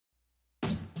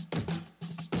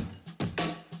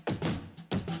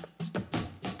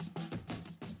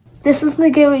This is the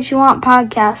Get What You Want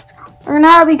podcast. Learn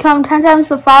how to become 10 times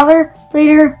the father,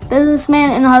 leader,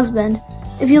 businessman, and husband.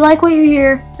 If you like what you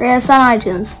hear, rate us on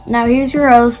iTunes. Now here's your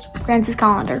host, Francis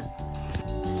Collender.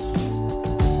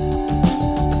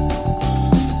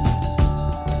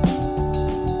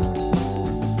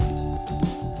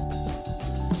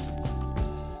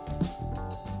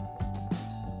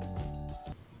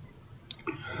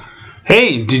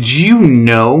 Hey, did you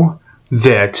know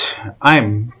that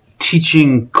I'm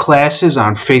teaching classes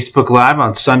on Facebook Live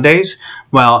on Sundays?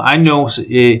 Well, I know,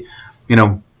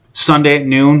 Sunday at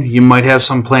noon, you might have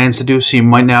some plans to do, so you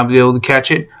might not be able to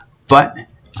catch it, but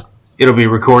it'll be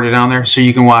recorded on there so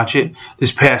you can watch it.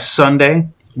 This past Sunday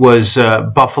was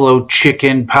buffalo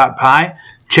chicken pot pie.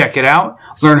 Check it out.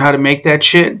 Learn how to make that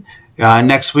shit.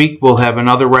 Next week we'll have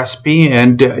another recipe,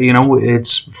 and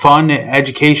it's fun,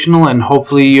 educational, and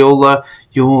hopefully you'll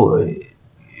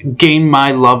gain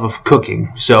my love of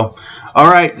cooking. So, all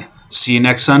right, see you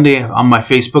next Sunday on my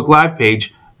Facebook Live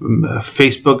page,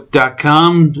 facebook.com,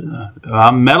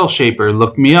 Metal Shaper.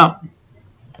 Look me up.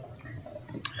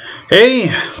 Hey,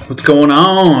 what's going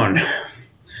on?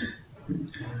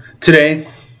 Today,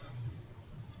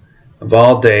 of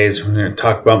all days, we're going to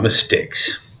talk about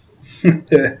mistakes.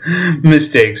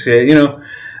 Mistakes. I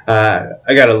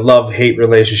got a love-hate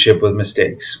relationship with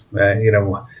mistakes.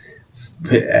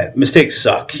 Mistakes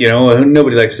suck.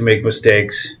 Nobody likes to make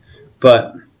mistakes,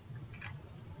 but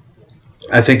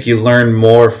I think you learn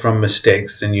more from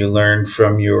mistakes than you learn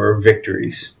from your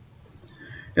victories.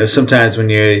 Sometimes when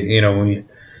you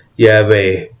have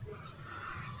a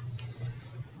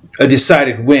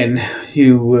decided win,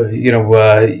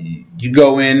 you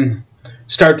go in,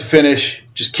 start to finish,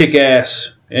 just kick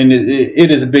ass, and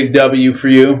it is a big W for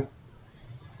you.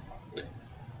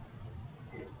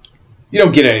 You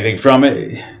don't get anything from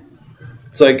it.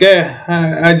 It's like,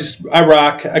 I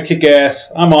rock, I kick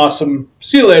ass, I'm awesome,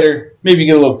 see you later. Maybe you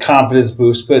get a little confidence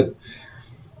boost, but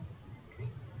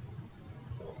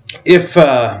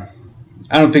I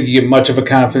don't think you get much of a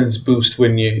confidence boost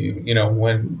when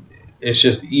when it's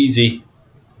just easy.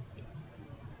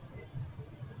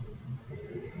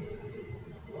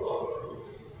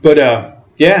 But,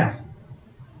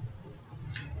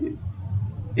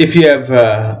 if you have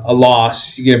a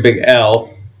loss, you get a big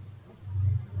L.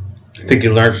 I think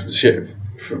you learn some shit.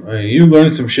 You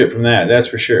learn some shit from that, that's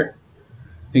for sure.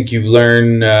 I think you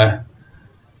learn that,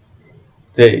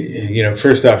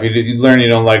 first off, you learn you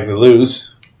don't like to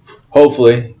lose.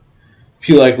 Hopefully. If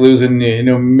you like losing,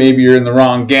 maybe you're in the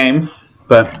wrong game.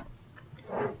 But,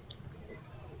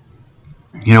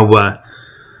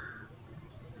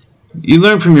 you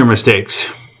learn from your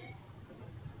mistakes.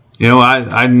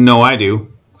 I know I do.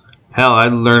 Hell, I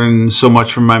learned so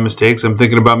much from my mistakes. I'm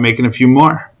thinking about making a few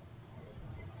more.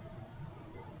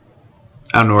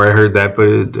 I don't know where I heard that, but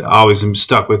it always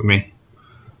stuck with me.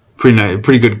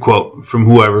 Pretty good quote from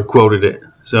whoever quoted it.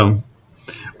 So,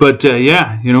 but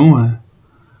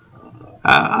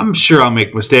I'm sure I'll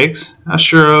make mistakes. I'm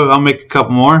sure I'll make a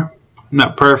couple more. I'm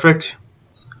not perfect.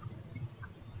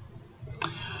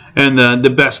 And the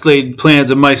best laid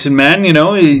plans of mice and men,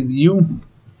 you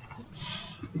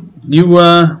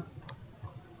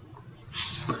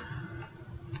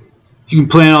can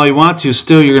plan all you want to,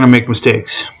 still you're gonna make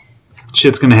mistakes.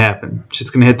 Shit's gonna happen. Shit's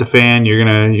gonna hit the fan. You're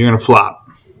gonna flop.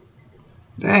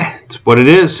 It's what it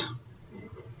is.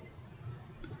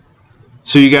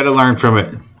 So you got to learn from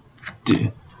it.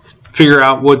 Figure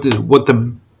out what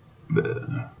the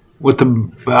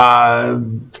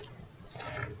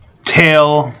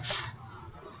tale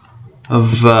of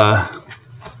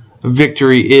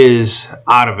victory is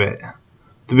out of it.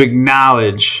 The big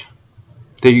knowledge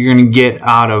that you're going to get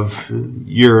out of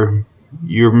your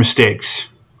mistakes.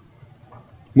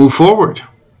 Move forward.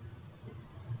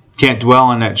 Can't dwell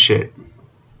on that shit.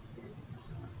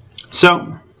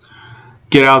 So,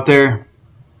 get out there.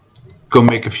 Go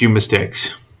make a few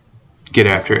mistakes. Get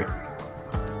after it.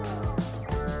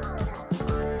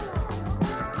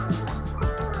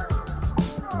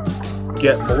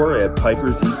 Get more at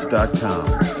piperseats.com.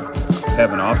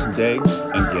 Have an awesome day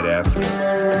and get after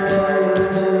it.